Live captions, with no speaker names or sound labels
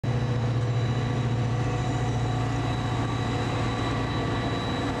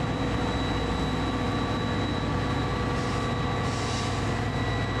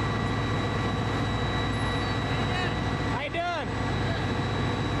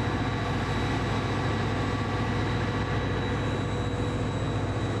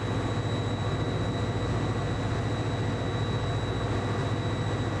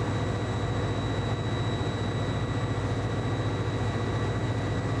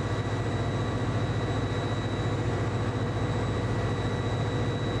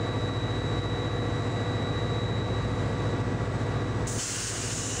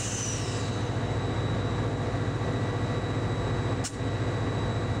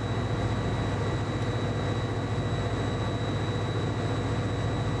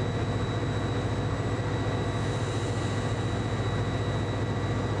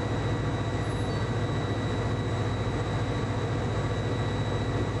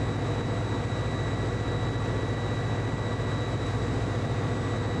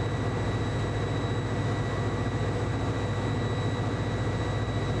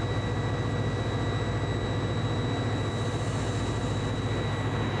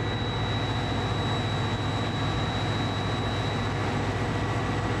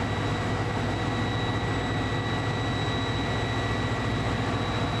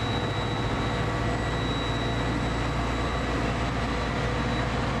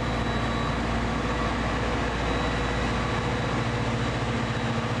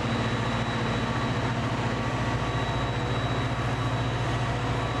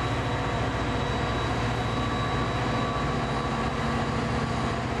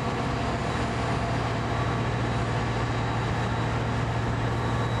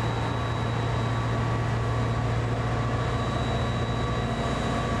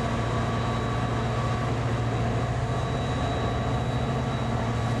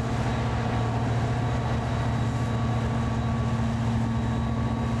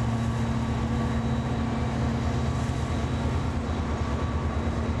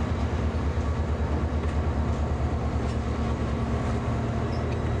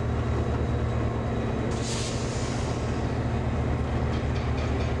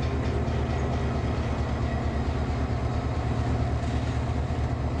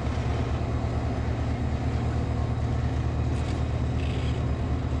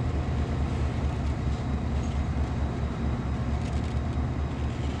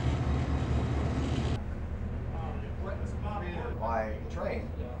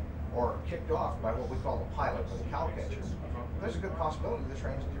by what we call the pilot or the cow catcher, there's a good possibility the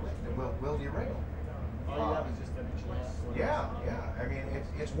trains will derail. All you have is just a chance. Yeah. I mean,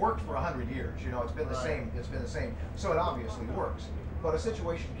 it's worked for 100 years. You know, it's been the same. It's been the same. So it obviously works. But a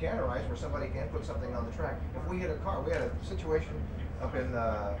situation can arise where somebody can put something on the track. If we hit a car, we had a situation up in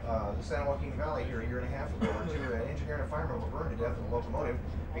the San Joaquin Valley here a year and a half ago, where an engineer and a fireman were burned to death in a locomotive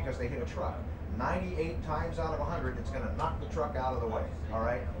because they hit a truck. 98 times out of 100, it's going to knock the truck out of the way. All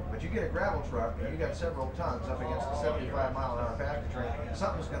right, but you get a gravel truck and you got several tons up against a 75-mile-an-hour passenger train,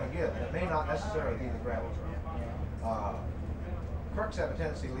 something's going to give, and it may not necessarily be the gravel truck. Crooks have a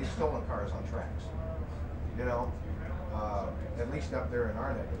tendency to leave stolen cars on tracks. You know, at least up there in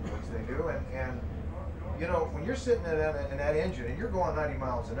our neck of the woods they do, and you know, when you're sitting in that engine and you're going 90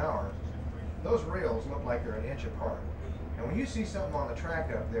 miles an hour, those rails look like they're an inch apart. And when you see something on the track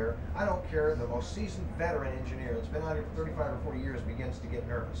up there, I don't care, the most seasoned veteran engineer that's been out here for 35 or 40 years begins to get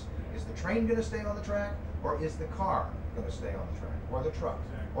nervous. Is the train going to stay on the track, or is the car going to stay on the track, or the truck,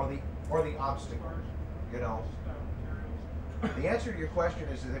 or the obstacle? You know, the answer to your question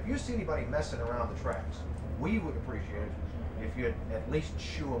is that if you see anybody messing around the tracks, we would appreciate it if you'd at least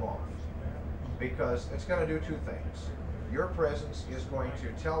shoo them off, because it's going to do two things. Your presence is going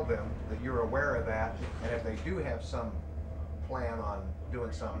to tell them that you're aware of that, and if they do have some plan on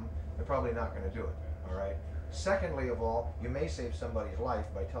doing something, they're probably not going to do it. All right. Secondly of all, you may save somebody's life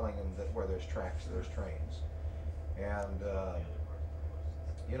by telling them that where there's tracks, there's trains. And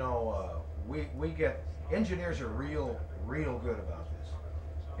you know, we get, engineers are real good about this.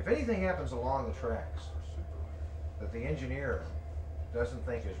 If anything happens along the tracks that the engineer doesn't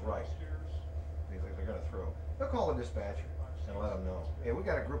think is right, they're going to throw, they'll call the dispatcher and let them know, hey, we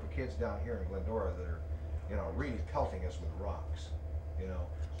got a group of kids down here in Glendora that are, you know, really pelting us with rocks, you know,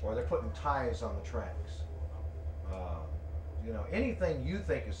 or they're putting ties on the tracks. You know, anything you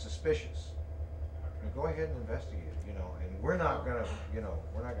think is suspicious, you know, go ahead and investigate it, you know, and we're not gonna, you know,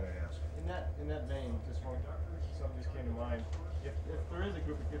 we're not gonna ask. In that vein, just one, something just came to mind. If there is a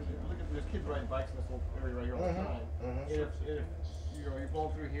group of kids, look at, there's kids riding bikes in this little area right here all the time. If you know, you're going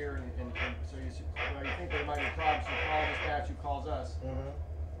through here and so you think there might be a problem, so you call dispatch, who calls us.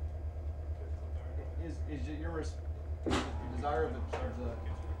 Is your desire of the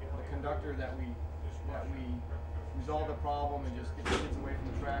conductor that we resolve the problem and just get the kids away from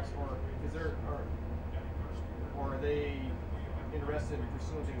the tracks, or is there, or are they interested in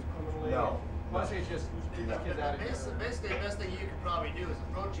pursuing things criminally? No. Honestly, it's just get the kids out of here. Basically, the best thing you could probably do is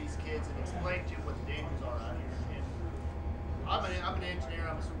approach these kids and explain to them what the dangers are out here. And I'm an engineer,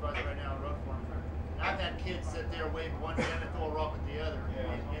 I'm a supervisor right now, a road foreman. And I've had kids sit there, wave one hand and throw a rock at the other.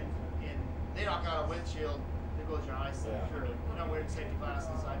 And they knock out a windshield, there goes your eyesight. Sure. You know, wearing safety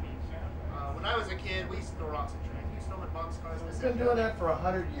glasses. I mean, when I was a kid, we used to throw rocks at trains. We used to throw them at box cars. We've been doing that for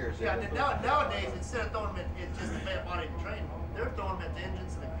 100 years. Yeah, nowadays, instead of throwing them at just the main body of the train, they're throwing them at the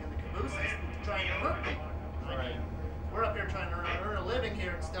engines and the cabooses, trying to hurt people. I mean, we're up here trying to earn a living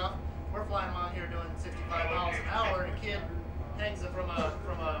here and stuff. We're flying along here doing 65 miles an hour, and a kid hangs it from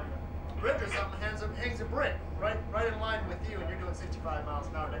a bridge or something, hangs a brick right in line with you, and you're doing 65 miles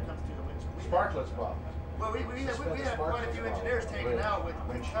an hour. That comes through the windshield. Sparkless problems. Well, we had quite a few engineers taken out with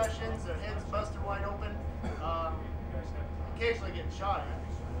concussions, their heads busted wide open, occasionally getting shot at.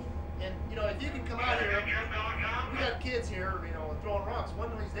 And, you know, if you can come out here, we got kids here, you know, throwing rocks.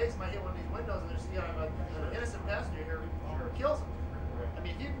 One of these days, might hit one of these windows, and there's, you know, an innocent passenger here, kills them. I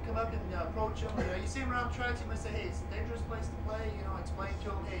mean, if you can come up and approach them, you know, you see them around tracks, you might say, hey, it's a dangerous place to play, you know, explain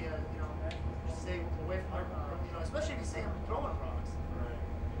to them, hey, you know, stay away from, you know, especially if you see them throwing rocks.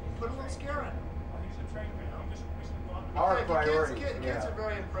 Put a little scare in them. Our priorities, kids are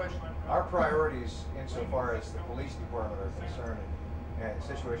very impressionable. Our priorities, insofar as the police department are concerned, and a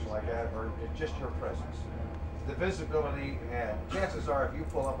situation like that, are just your presence, the visibility, and chances are, if you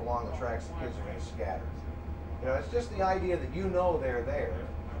pull up along the tracks, the kids are going to scatter. You know, it's just the idea that you know they're there,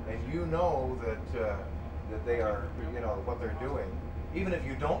 and you know that that they are, you know, what they're doing. Even if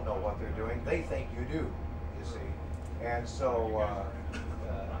you don't know what they're doing, they think you do. You see, and so.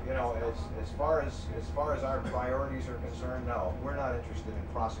 You know, as far as our priorities are concerned, no, we're not interested in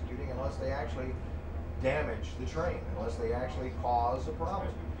prosecuting unless they actually damage the train, unless they actually cause a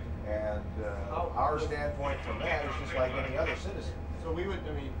problem. And our standpoint from that is just like any other citizen. So we would,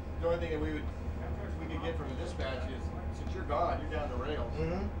 I mean, the only thing that we could get from the dispatch is, since you're gone, you're down the rails.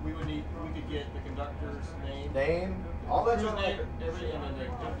 We could get the conductor's name, all that's on record, everything, and then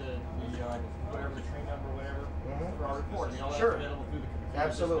the whatever the train number, whatever, for our report. I mean, all that's Sure. available through the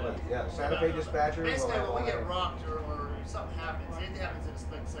Absolutely, yeah. Santa Fe dispatchers. Basically, will when we have get all rocked or something happens, anything happens in a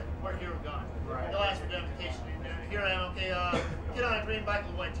split second, we're here and gone. Right. They'll ask for identification. Here I am, okay, get on a green bike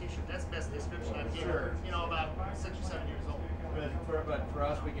with a white t-shirt. That's the best description I've given. Sure. You know, about 6 or 7 years old. But for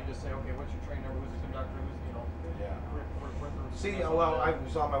us, we can just say, okay, what's your train number? Who's the conductor? Who's, you know? Yeah. We're See, well, I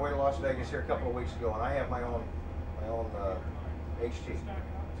was on my way to Las Vegas here a couple of weeks ago, and I have my own HT.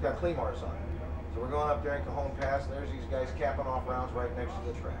 It's got Clemars on it. So we're going up there in Cajon Pass. There's these guys capping off rounds right next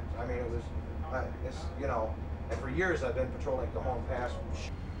to the tracks. I mean, it was, it's, you know, and for years I've been patrolling Cajon Pass.